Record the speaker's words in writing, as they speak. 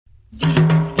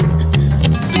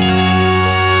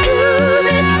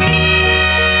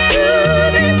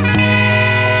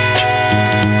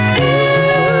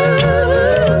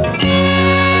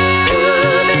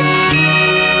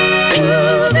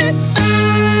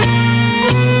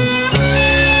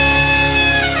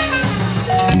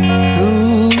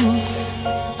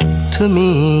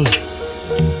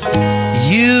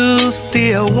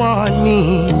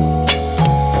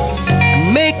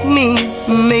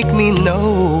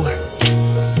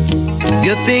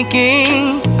you're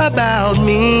thinking about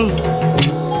me.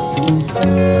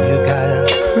 You gotta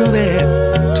prove it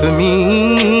to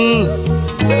me.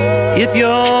 If your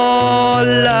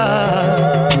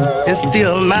love is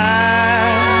still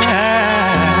mine,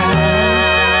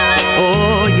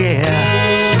 oh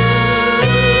yeah.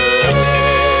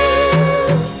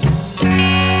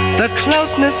 The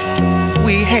closeness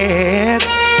we had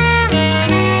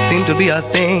seemed to be a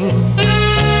thing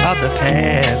of the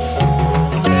past,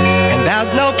 and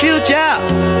there's no future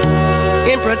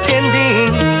in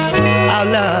pretending our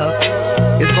love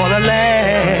is gonna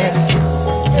last.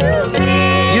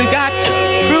 You got to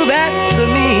prove that to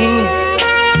me.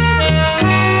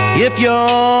 If your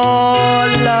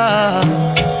love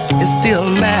is still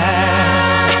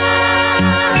mine,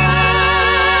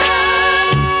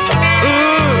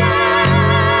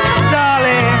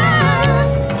 darling,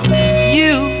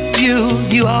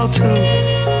 you ought to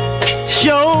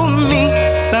show me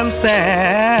some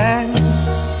sign.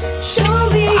 Show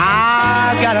me.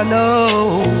 I gotta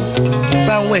know if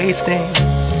I'm wasting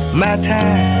my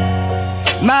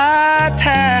time, my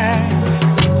time.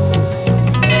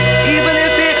 Even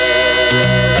if it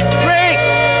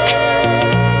breaks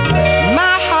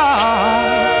my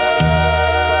heart,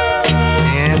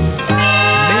 and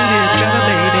maybe it's got a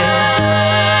baby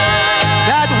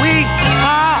that weak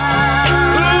heart,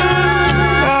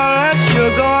 unless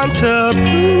you're going to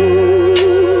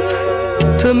prove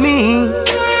to me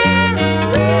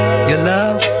your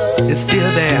love is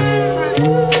still there.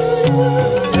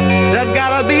 There's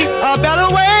gotta be a better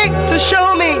way to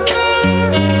show me,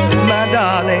 my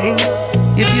darling,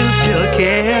 if you still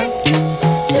care.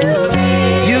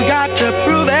 You got to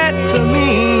prove it to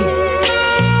me.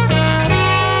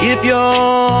 If your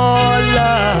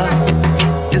love